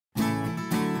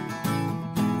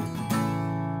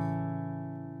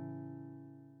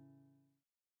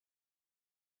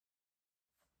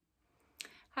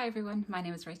Hi everyone, my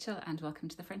name is Rachel and welcome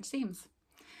to the French Seams.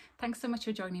 Thanks so much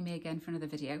for joining me again for another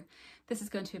video. This is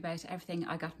going to be about everything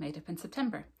I got made up in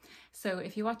September. So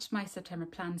if you watched my September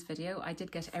plans video, I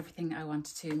did get everything I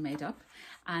wanted to made up,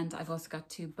 and I've also got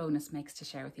 2 bonus makes to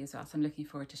share with you as well, so I'm looking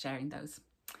forward to sharing those.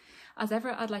 As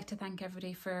ever, I'd like to thank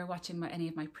everybody for watching any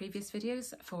of my previous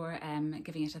videos, for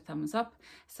giving it a thumbs up,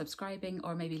 subscribing,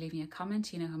 or maybe leaving a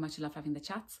comment. You know how much I love having the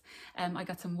chats. I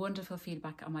got some wonderful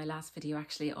feedback on my last video,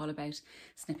 actually, all about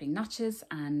snipping notches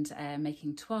and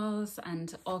making toiles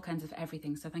and all kinds of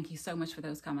everything. So thank you so much for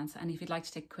those comments. And if you'd like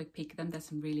to take a quick peek at them, there's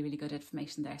some really, really good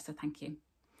information there. So thank you.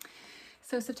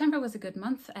 So September was a good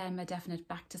month, a definite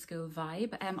back to school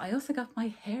vibe. I also got my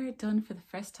hair done for the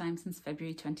first time since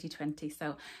February 2020,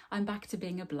 so I'm back to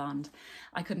being a blonde.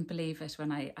 I couldn't believe it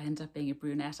when I ended up being a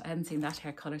brunette. I hadn't seen that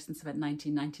hair colour since about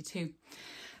 1992.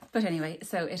 But anyway,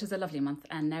 so it was a lovely month,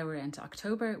 and now we're into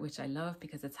October, which I love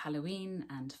because it's Halloween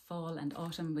and fall and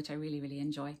autumn, which I really, really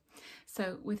enjoy.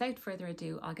 So without further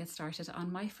ado, I'll get started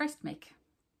on my first make.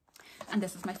 And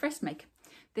this is my first make.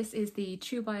 This is the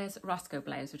True Bias Roscoe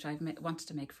blouse, which I've wanted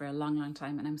to make for a long, long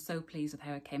time, and I'm so pleased with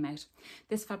how it came out.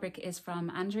 This fabric is from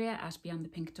Andrea at Beyond the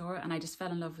Pink Door, and I just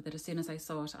fell in love with it as soon as I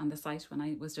saw it on the site when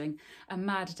I was doing a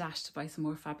mad dash to buy some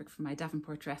more fabric for my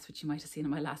Davenport dress, which you might have seen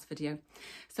in my last video.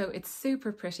 So it's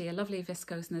super pretty, a lovely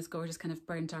viscose in this gorgeous kind of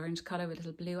burnt orange colour with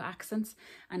little blue accents,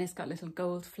 and it's got little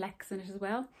gold flecks in it as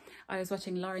well. I was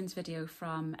watching Lauren's video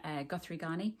from Guthrie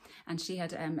Ghani, and she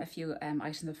had a few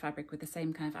items of fabric with the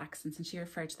same kind of accents, and she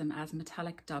referred to them as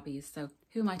metallic dobbies. So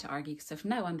who am I to argue? So from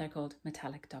now on they're called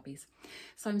metallic dobbies.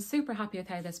 So I'm super happy with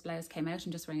how this blouse came out.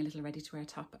 I'm just wearing a little ready to wear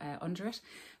top under it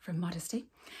for modesty.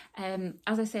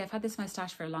 As I say, I've had this in my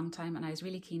stash for a long time, and I was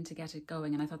really keen to get it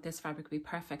going, and I thought this fabric would be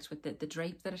perfect with the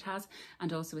drape that it has,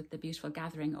 and also with the beautiful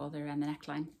gathering all the way around the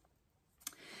neckline.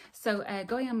 So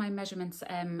going on my measurements,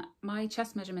 my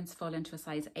chest measurements fall into a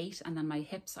size 8, and then my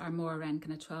hips are more around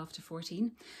kind of 12 to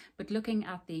 14. But looking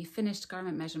at the finished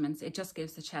garment measurements, it just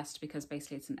gives the chest, because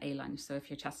basically it's an A-line. So if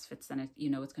your chest fits, then you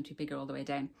know it's going to be bigger all the way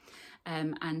down.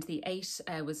 And the 8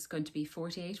 was going to be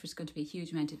 48, which is going to be a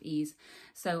huge amount of ease.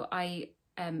 So I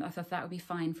thought that would be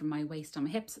fine from my waist on my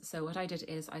hips. So what I did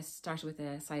is I started with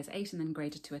a size 8 and then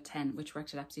graded to a 10, which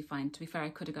worked out absolutely fine. To be fair, I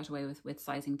could have got away with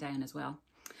sizing down as well.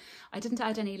 I didn't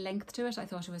add any length to it. I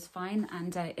thought it was fine,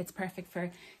 and it's perfect for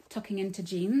tucking into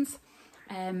jeans.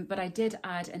 But I did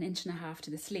add 1.5 inches to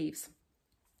the sleeves.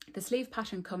 The sleeve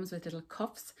pattern comes with little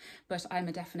cuffs, but I'm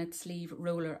a definite sleeve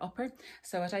roller upper.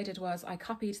 So what I did was I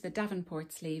copied the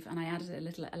Davenport sleeve, and I added a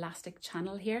little elastic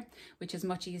channel here, which is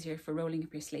much easier for rolling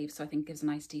up your sleeves. So I think gives a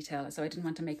nice detail. So I didn't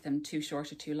want to make them too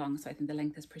short or too long. So I think the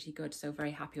length is pretty good. So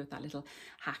very happy with that little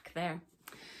hack there.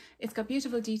 It's got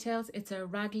beautiful details. It's a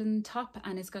raglan top,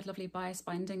 and it's got lovely bias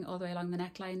binding all the way along the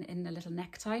neckline in a little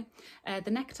necktie. The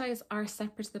neckties are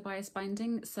separate to the bias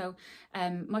binding, so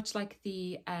much like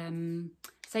the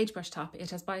sagebrush top, it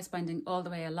has bias binding all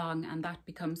the way along, and that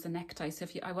becomes the necktie. So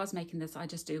if I was making this, I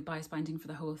just do bias binding for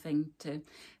the whole thing to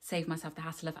save myself the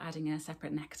hassle of adding in a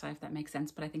separate necktie, if that makes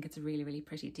sense. But I think it's a really, really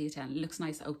pretty detail. It looks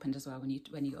nice opened as well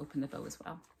when you open the bow as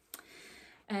well.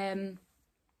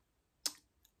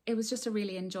 It was just a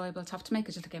really enjoyable top to make.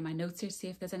 I just look at my notes here to see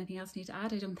if there's anything else I need to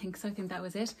add. I don't think so. I think that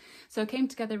was it. So it came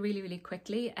together really, really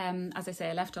quickly. As I say,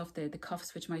 I left off the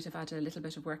cuffs, which might have added a little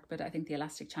bit of work, but I think the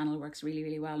elastic channel works really,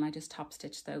 really well, and I just top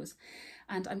stitched those.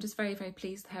 And I'm just very, very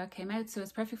pleased with how it came out. So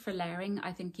it's perfect for layering.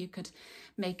 I think you could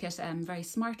make it very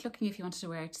smart looking if you wanted to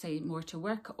wear it, say, more to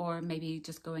work, or maybe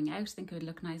just going out. I think it would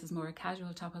look nice as more a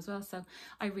casual top as well. So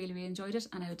I really, really enjoyed it,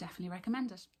 and I would definitely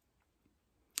recommend it.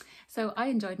 So I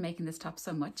enjoyed making this top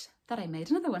so much that I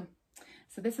made another one.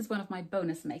 So this is one of my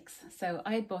bonus makes. So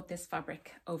I bought this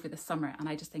fabric over the summer, and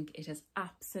I just think it is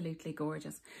absolutely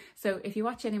gorgeous. So if you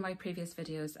watch any of my previous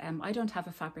videos, I don't have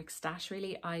a fabric stash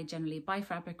really. I generally buy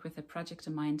fabric with a project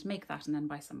in mind, make that, and then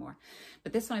buy some more.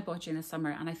 But this one I bought during the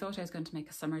summer, and I thought I was going to make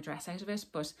a summer dress out of it,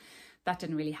 but that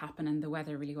didn't really happen, and the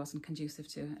weather really wasn't conducive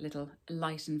to a little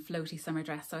light and floaty summer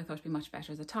dress. So I thought it'd be much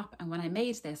better as a top. And when I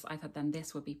made this, I thought then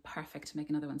this would be perfect to make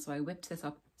another one. So I whipped this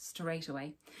up straight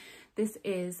away. This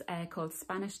is called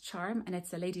Spanish Charm, and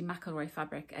it's a Lady McElroy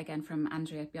fabric, again from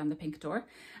Andrea Beyond the Pink Door,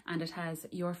 and it has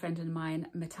Your Friend and Mine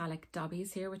metallic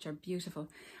dobbies here, which are beautiful.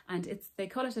 And they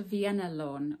call it a Vienna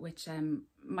lawn, which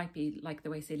might be like the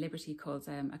way, say, Liberty calls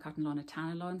a cotton lawn a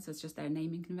Tana lawn, so it's just their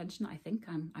naming convention, I think.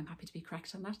 I'm happy to be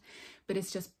correct on that. But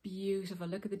it's just beautiful.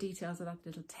 Look at the details of that,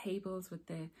 little tables with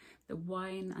the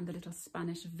wine and the little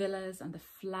Spanish villas and the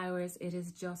flowers. It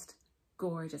is just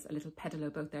gorgeous, a little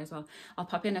pedalo boat there as well. I'll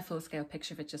pop in a full-scale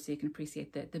picture of it just so you can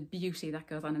appreciate the beauty that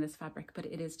goes on in this fabric, but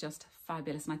it is just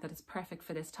fabulous, and I thought it's perfect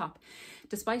for this top.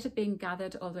 Despite it being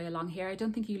gathered all the way along here, I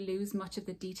don't think you lose much of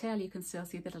the detail. You can still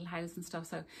see the little house and stuff,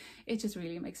 so it just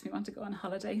really makes me want to go on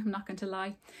holiday, I'm not going to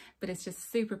lie. But it's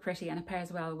just super pretty, and it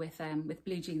pairs well with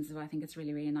blue jeans as well. I think it's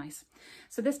really, really nice.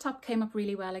 So this top came up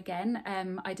really well again.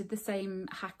 I did the same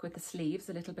hack with the sleeves,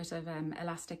 a little bit of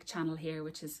elastic channel here,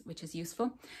 which is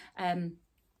useful.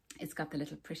 It's got the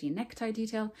little pretty necktie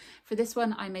detail. For this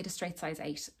one, I made a straight size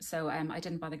 8, so I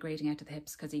didn't bother grading out to the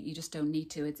hips because you just don't need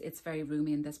to. It's very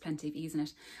roomy and there's plenty of ease in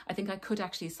it. I think I could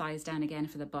actually size down again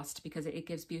for the bust because it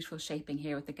gives beautiful shaping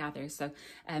here with the gathers, so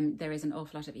there is an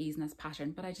awful lot of ease in this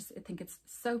pattern, but I think it's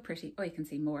so pretty. Oh, you can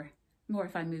see more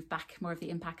if I move back, more of the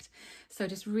impact. So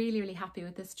just really, really happy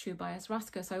with this True Bias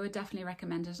Roscoe. So I would definitely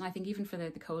recommend it. And I think even for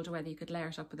the colder weather, you could layer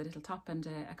it up with a little top and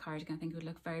a cardigan. I think it would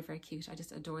look very, very cute. I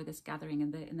just adore this gathering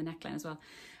in the neckline as well.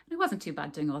 And it wasn't too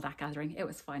bad doing all that gathering. It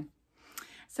was fine.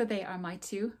 So they are my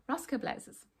 2 Roscoe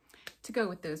blouses. To go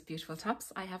with those beautiful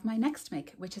tops, I have my next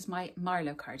make, which is my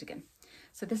Marlowe cardigan.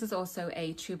 So this is also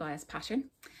a True Bias pattern.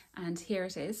 And here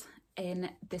it is in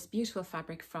this beautiful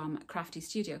fabric from Crafty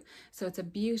Studio. So it's a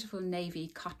beautiful navy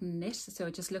cotton knit, so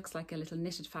it just looks like a little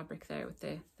knitted fabric there with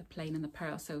the plain and the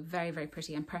pearl. So very, very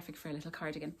pretty and perfect for a little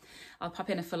cardigan. I'll pop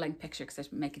in a full-length picture because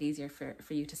it'll make it easier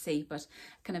for you to see, but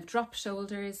kind of drop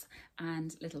shoulders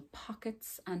and little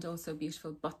pockets and also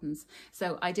beautiful buttons.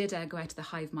 So I did go out to the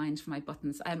hive mind for my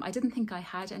buttons. I didn't think I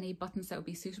had any buttons that would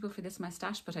be suitable for this my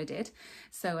stash, but I did.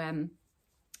 So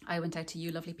I went out to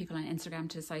you lovely people on Instagram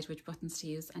to decide which buttons to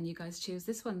use, and you guys choose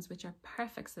this ones, which are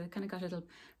perfect. So they've kind of got a little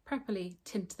purpley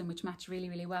tint to them, which match really,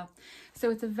 really well.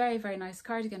 So it's a very, very nice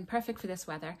cardigan, perfect for this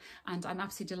weather, and I'm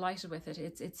absolutely delighted with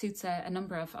it. It suits a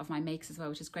number of my makes as well,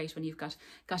 which is great when you've got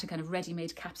a kind of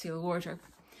ready-made capsule wardrobe.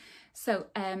 So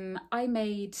I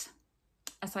made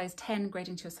a size 10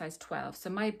 grading to a size 12. So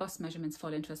my bust measurements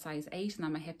fall into a size 8, and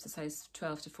then my hips a size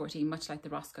 12 to 14, much like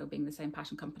the Roscoe being the same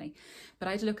pattern company. But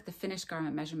I had to look at the finished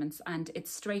garment measurements, and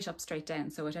it's straight up, straight down.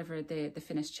 So whatever the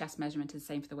finished chest measurement is the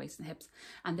same for the waist and hips.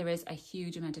 And there is a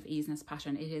huge amount of ease in this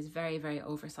pattern. It is very, very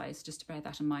oversized, just to bear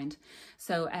that in mind.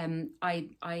 So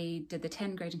I did the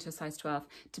 10 grading to a size 12.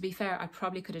 To be fair, I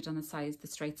probably could have done the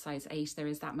straight size 8. There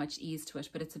is that much ease to it,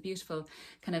 but it's a beautiful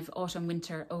kind of autumn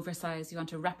winter oversize. You want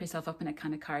to wrap yourself up in it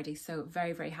kind of cardi, so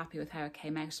very, very happy with how it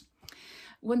came out.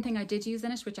 One thing I did use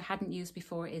in it, which I hadn't used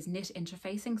before, is knit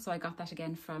interfacing. So I got that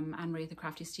again from Anne-Marie at the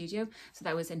Crafty Studio. So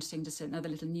that was interesting, just another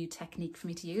little new technique for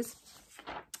me to use.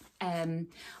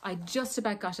 I just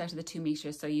about got out of the 2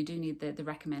 meters, so you do need the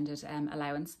recommended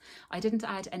allowance. I didn't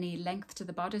add any length to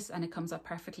the bodice, and it comes up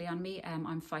perfectly on me.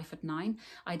 I'm 5'9".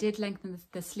 I did lengthen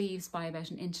the sleeves by about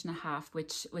 1.5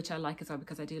 inches, which I like as well,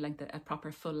 because I do like a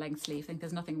proper full length sleeve. I think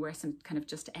there's nothing worse than kind of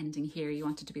just ending here. You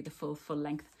want it to be the full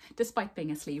length, despite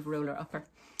being a sleeve roller upper.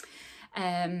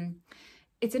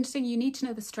 It's interesting, you need to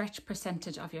know the stretch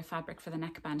percentage of your fabric for the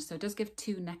neckband. So it does give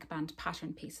 2 neckband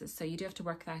pattern pieces. So you do have to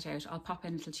work that out. I'll pop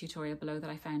in a little tutorial below that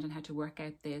I found on how to work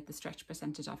out the stretch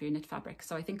percentage of your knit fabric.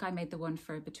 So I think I made the one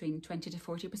for between 20 to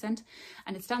 40%.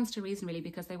 And it stands to reason really,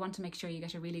 because they want to make sure you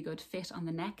get a really good fit on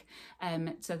the neck,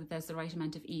 so that there's the right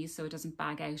amount of ease, so it doesn't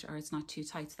bag out or it's not too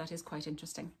tight. So that is quite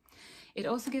interesting. It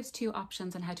also gives 2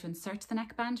 options on how to insert the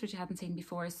neckband, which I hadn't seen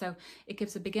before. So it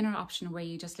gives a beginner option where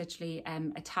you just literally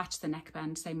attach the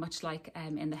neckband, say much like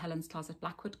in the Helen's Closet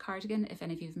Blackwood cardigan, if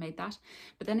any of you have made that.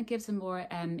 But then it gives a more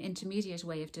intermediate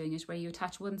way of doing it, where you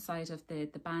attach one side of the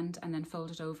band and then fold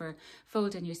it over,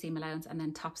 fold in your seam allowance, and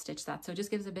then top stitch that. So it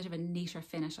just gives a bit of a neater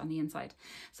finish on the inside.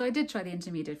 So I did try the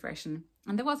intermediate version,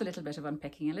 and there was a little bit of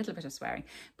unpicking, a little bit of swearing,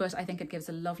 but I think it gives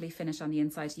a lovely finish on the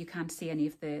inside. You can't see any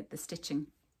of the stitching,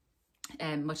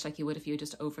 much like you would if you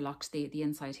just overlocked the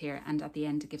inside here, and at the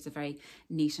end it gives a very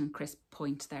neat and crisp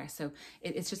point there. So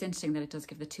it's just interesting that it does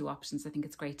give the 2 options. I think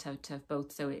it's great to have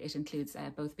both, so it includes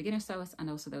both beginner sewists and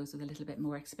also those with a little bit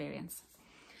more experience.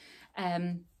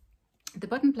 The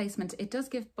button placement, it does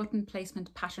give button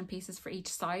placement pattern pieces for each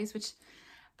size, which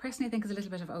personally I think is a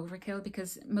little bit of overkill,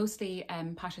 because mostly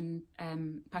pattern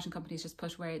companies just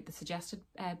put where the suggested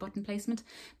button placement,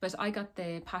 but I got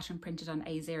the pattern printed on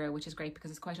A0, which is great because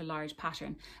it's quite a large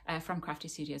pattern from Crafty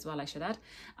Studio as well, I should add.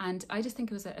 And I just think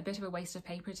it was a bit of a waste of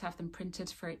paper to have them printed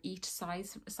for each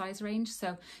size range.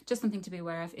 So just something to be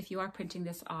aware of. If you are printing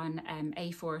this on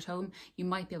A4 at home, you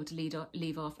might be able to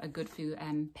leave off a good few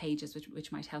pages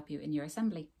which might help you in your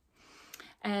assembly.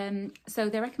 So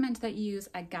they recommend that you use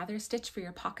a gather stitch for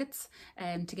your pockets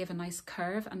to give a nice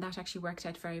curve, and that actually worked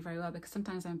out very, very well, because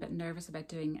sometimes I'm a bit nervous about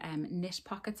doing knit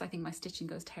pockets. I think my stitching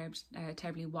goes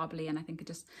terribly wobbly, and I think it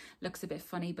just looks a bit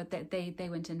funny, but they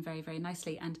went in very, very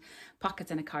nicely. And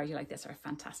pockets in a cardi like this are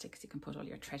fantastic because you can put all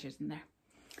your treasures in there.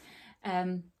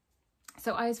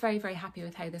 So I was very, very happy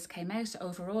with how this came out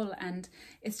overall, and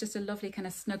it's just a lovely kind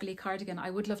of snuggly cardigan. I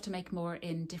would love to make more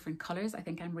in different colours. I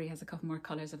think Anne-Marie has a couple more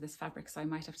colours of this fabric, so I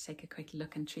might have to take a quick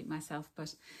look and treat myself.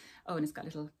 But oh, and it's got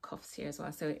little cuffs here as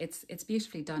well, so it's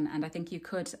beautifully done. And I think you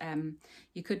could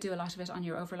do a lot of it on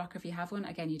your overlocker if you have one.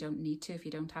 Again, you don't need to if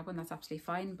you don't have one, that's absolutely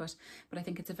fine. But I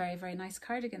think it's a very, very nice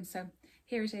cardigan. So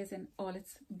here it is in all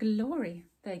its glory.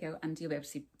 There you go, and you'll be able to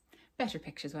see better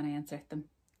pictures when I insert them.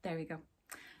 There we go.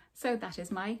 So that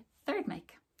is my third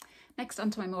make. Next, on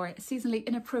to my more seasonally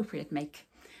inappropriate make.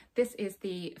 This is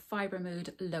the Fibre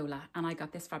Mood Lola, and I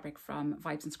got this fabric from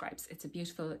Vibes and Scribes. It's a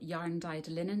beautiful yarn dyed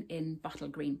linen in bottle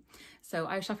green. So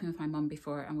I was shopping with my mum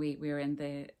before, and we were in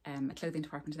the clothing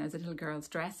department, and there was a little girl's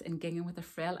dress in gingham with a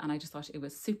frill, and I just thought it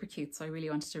was super cute, so I really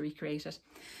wanted to recreate it.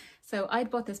 So I'd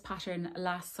bought this pattern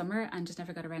last summer and just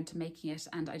never got around to making it,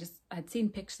 and I had seen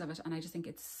pictures of it, and I just think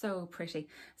it's so pretty.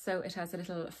 So it has a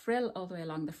little frill all the way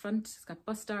along the front. It's got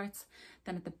bust darts.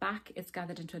 Then at the back it's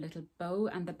gathered into a little bow,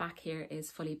 and the back here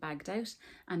is fully bagged out,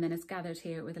 and then it's gathered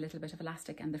here with a little bit of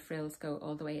elastic, and the frills go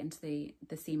all the way into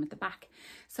the seam at the back.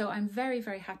 So I'm very,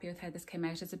 very happy with how this came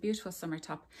out. It's a beautiful summer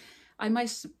top. It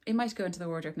might go into the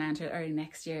wardrobe now until early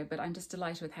next year, but I'm just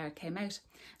delighted with how it came out.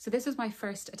 So this was my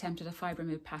first attempt at a Fibre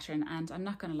Mood pattern, and I'm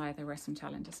not going to lie, there were some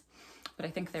challenges, but I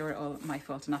think they were all my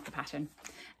fault, not the pattern.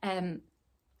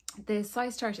 The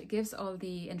size chart, it gives all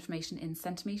the information in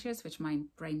centimetres, which my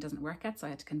brain doesn't work at, so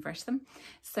I had to convert them.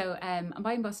 So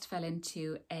my bust fell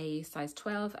into a size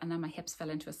 12, and then my hips fell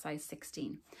into a size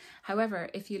 16. However,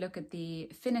 if you look at the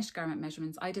finished garment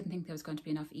measurements, I didn't think there was going to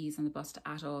be enough ease on the bust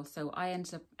at all. So I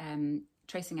ended up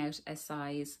tracing out a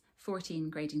size 14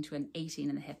 grading to an 18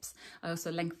 in the hips. I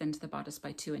also lengthened the bodice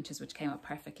by 2 inches, which came up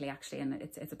perfectly actually, and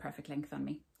it's a perfect length on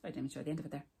me. I didn't even show the end of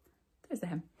it there. There's the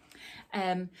hem.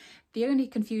 The only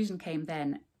confusion came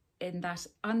then in that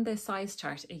on the size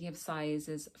chart it gives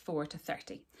sizes 4 to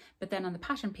 30, but then on the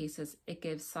pattern pieces it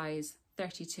gives size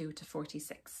 32 to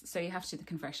 46. So you have to do the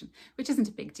conversion, which isn't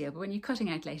a big deal, but when you're cutting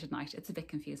out late at night it's a bit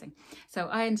confusing. So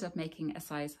I ended up making a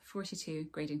size 42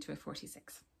 grading to a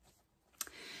 46.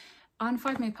 On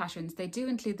Fibre Mood patterns, they do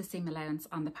include the seam allowance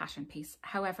on the pattern piece.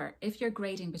 However, if you're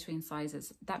grading between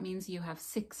sizes, that means you have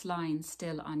 6 lines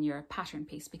still on your pattern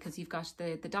piece, because you've got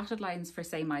the dotted lines for,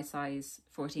 say, my size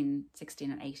 14,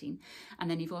 16 and 18. And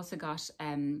then you've also got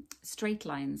straight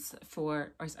lines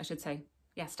for, or I should say,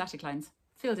 yeah, static lines,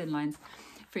 filled in lines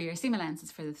for your seam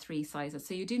allowances for the 3 sizes.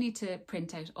 So you do need to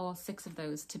print out all 6 of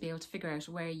those to be able to figure out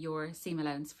where your seam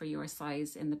allowance for your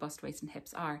size in the bust, waist and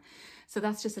hips are. So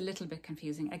that's just a little bit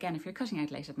confusing. Again, if you're cutting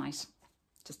out late at night,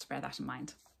 just to bear that in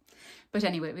mind. But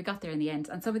anyway, we got there in the end,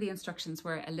 and some of the instructions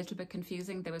were a little bit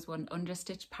confusing. There was one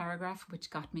understitched paragraph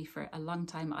which got me for a long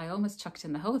time. I almost chucked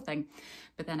in the whole thing,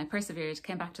 but then I persevered,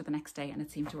 came back to the next day, and it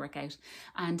seemed to work out.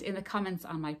 And in the comments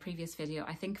on my previous video,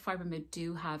 I think Fibre Mood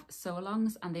do have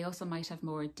sew-alongs, and they also might have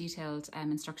more detailed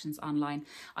instructions online.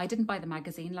 I didn't buy the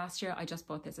magazine last year, I just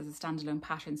bought this as a standalone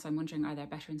pattern, so I'm wondering, are there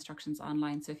better instructions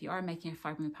online? So if you are making a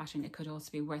Fibre Mood pattern, it could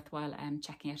also be worthwhile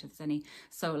checking out if there's any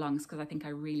sew-alongs, because I think I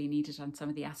really need it on some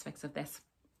of the aspects of this.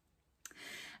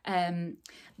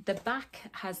 The back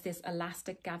has this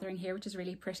elastic gathering here, which is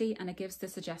really pretty, and it gives the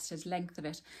suggested length of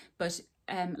it. But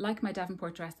like my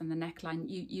Davenport dress and the neckline,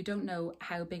 you don't know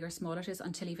how big or small it is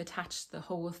until you've attached the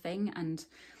whole thing and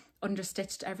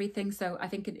understitched everything. So I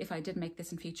think if I did make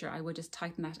this in future, I would just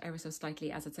tighten that ever so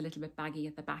slightly, as it's a little bit baggy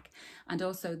at the back. And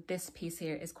also this piece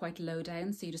here is quite low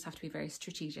down, so you just have to be very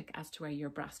strategic as to where your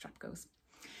bra strap goes.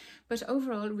 But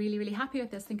overall, really, really happy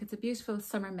with this. I think it's a beautiful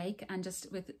summer make, and just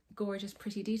with gorgeous,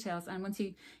 pretty details. And once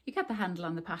you get the handle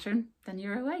on the pattern, then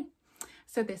you're away.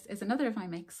 So this is another of my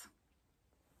makes.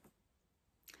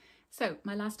 So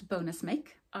my last bonus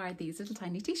make are these little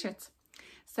tiny t-shirts.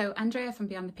 So Andrea from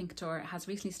Beyond the Pink Door has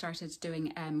recently started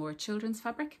doing more children's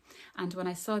fabric. And when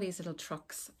I saw these little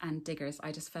trucks and diggers,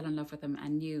 I just fell in love with them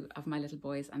and knew of my little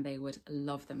boys and they would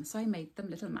love them. So I made them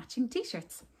little matching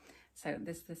t-shirts. So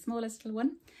this is the smallest little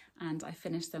one, and I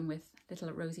finished them with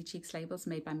little rosy cheeks labels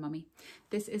made by Mummy.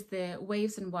 This is the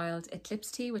Waves and Wild Eclipse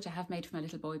tee, which I have made for my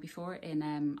little boy before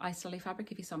in Ice Lolly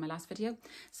fabric, if you saw my last video.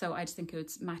 So I just think it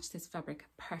would match this fabric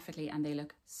perfectly, and they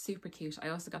look super cute. I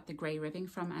also got the grey ribbing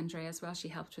from Andrea as well. She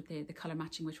helped with the colour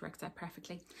matching, which works out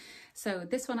perfectly. So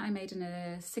this one I made in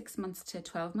a 6 months to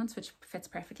 12 months, which fits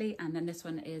perfectly. And then this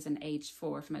one is an age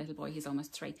 4 for my little boy. He's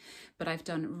almost 3. But I've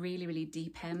done really, really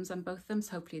deep hems on both of them,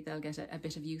 so hopefully they'll get a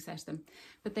bit of use out of them.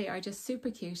 But they are just super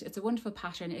cute. It's a wonderful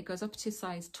pattern. It goes up to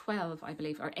size 12, I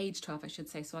believe, or age 12, I should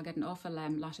say. So I'll get an awful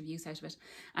lot of use out of it.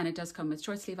 And it does come with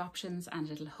short sleeve options and a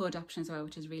little hood option as well,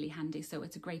 which is really handy. So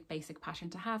it's a great basic pattern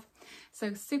to have.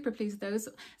 So super pleased with those.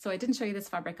 So I didn't show you this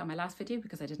fabric on my last video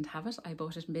because I didn't have it. I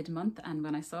bought it mid-month, and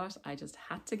when I saw it, I just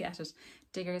had to get it.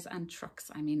 Diggers and trucks.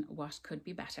 I mean, what could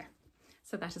be better?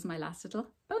 So that is my last little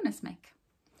bonus make.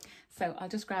 So I'll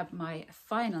just grab my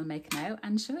final make now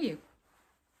and show you.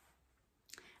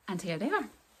 And here they are.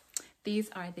 These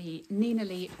are the Nina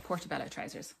Lee Portobello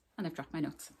trousers, and I've dropped my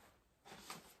notes.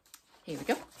 Here we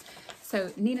go. So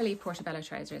Nina Lee Portobello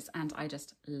trousers, and I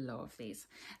just love these.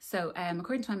 So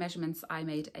according to my measurements, I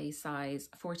made a size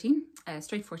 14,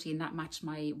 straight 14, that matched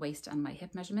my waist and my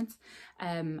hip measurements.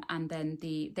 And then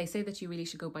they say that you really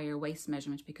should go by your waist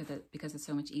measurement because there's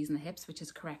so much ease in the hips, which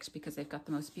is correct because they've got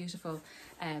the most beautiful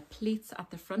pleats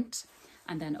at the front,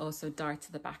 and then also darts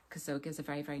at the back, so it gives a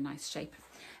very, very nice shape.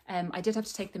 I did have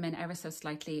to take them in ever so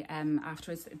slightly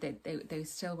afterwards. They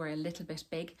still were a little bit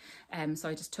big, so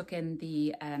I just took in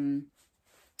the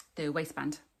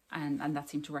waistband, and that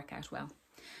seemed to work out well.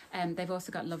 They've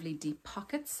also got lovely deep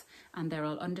pockets, and they're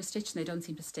all understitched, and they don't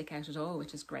seem to stick out at all,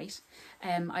 which is great.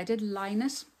 I did line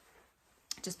it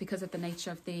just because of the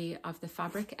nature of the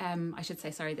fabric. I should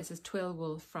say, sorry, this is twill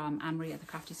wool from Anne-Marie at the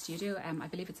Crafty Studio. I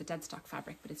believe it's a dead stock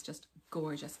fabric, but it's just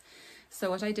gorgeous. So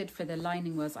what I did for the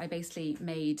lining was I basically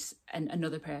made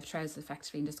another pair of trousers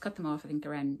effectively and just cut them off, I think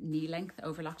around knee length,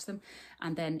 overlocked them,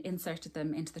 and then inserted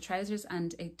them into the trousers.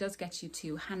 And it does get you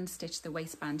to hand stitch the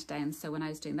waistband down. So when I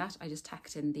was doing that, I just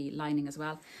tacked in the lining as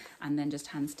well, and then just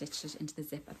hand stitched it into the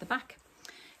zip at the back.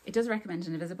 It does recommend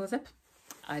an invisible zip.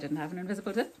 I didn't have an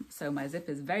invisible zip, so my zip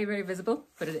is very, very visible,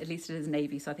 but at least it is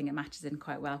navy, so I think it matches in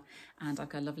quite well. And I've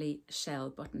got a lovely shell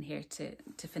button here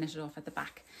to finish it off at the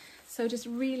back. So just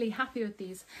really happy with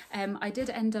these. I did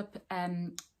end up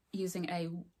using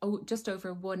just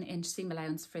over 1 inch seam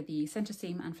allowance for the centre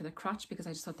seam and for the crotch because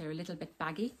I just thought they were a little bit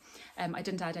baggy. I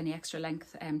didn't add any extra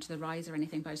length to the rise or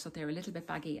anything, but I just thought they were a little bit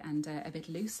baggy and a bit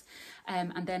loose.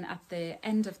 And then at the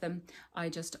end of them, I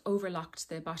just overlocked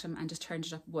the bottom and just turned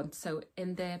it up once. So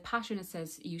in the pattern, it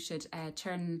says you should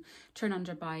turn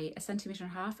under by 1.5 centimeters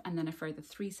and then a further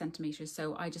 3 centimeters.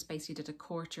 So I just basically did a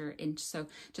 1/4 inch. So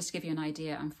just to give you an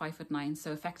idea, I'm 5'9",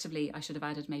 so effectively I should have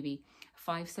added maybe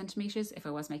 5 centimeters if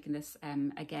I was making this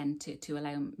again to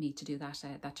allow me to do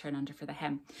that turn under for the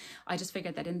hem. I just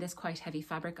figured that in this quite heavy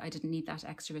fabric I didn't need that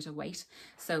extra bit of weight,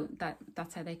 so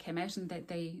that's how they came out, and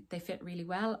they fit really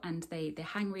well, and they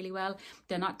hang really well.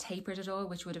 They're not tapered at all,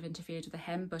 which would have interfered with the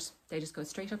hem, but they just go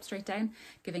straight up, straight down,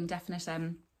 giving definite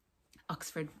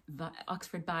Oxford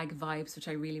bag vibes, which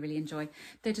I really, really enjoy.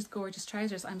 They're just gorgeous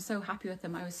trousers. I'm so happy with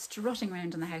them. I was strutting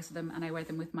around in the house with them, and I wear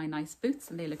them with my nice boots,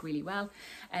 and they look really well.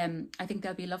 I think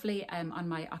they'll be lovely. On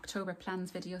my October plans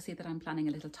video, see that I'm planning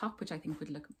a little top, which I think would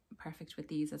look perfect with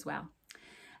these as well.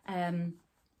 Trying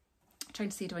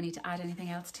to see, do I need to add anything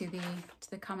else to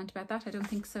the comment about that? I don't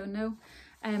think so, no.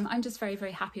 I'm just very,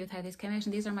 very happy with how these came out,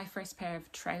 and these are my first pair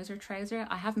of trouser.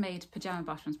 I have made pyjama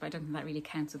bottoms, but I don't think that really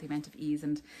counts with the amount of ease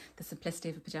and the simplicity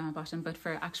of a pyjama bottom. But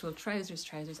for actual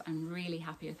trousers, I'm really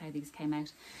happy with how these came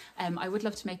out. I would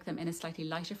love to make them in a slightly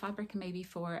lighter fabric, maybe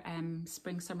for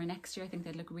spring, summer next year. I think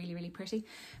they'd look really, really pretty.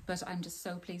 But I'm just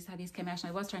so pleased how these came out. And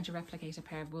I was trying to replicate a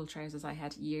pair of wool trousers I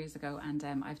had years ago, and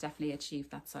I've definitely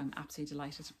achieved that, so I'm absolutely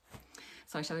delighted.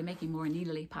 So I shall be making more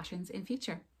Nina Lee patterns in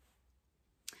future.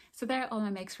 So there are all my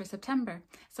makes for September.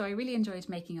 So I really enjoyed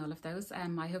making all of those.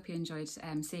 I hope you enjoyed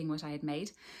seeing what I had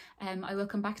made. I will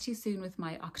come back to you soon with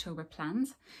my October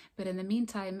plans. But in the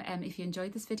meantime, if you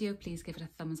enjoyed this video, please give it a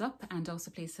thumbs up, and also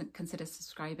please consider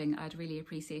subscribing. I'd really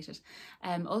appreciate it.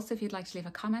 Also, if you'd like to leave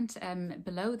a comment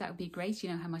below, that would be great. You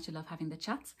know how much I love having the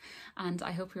chats. And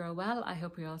I hope you're all well. I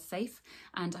hope you're all safe.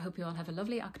 And I hope you all have a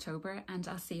lovely October, and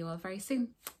I'll see you all very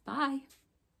soon. Bye.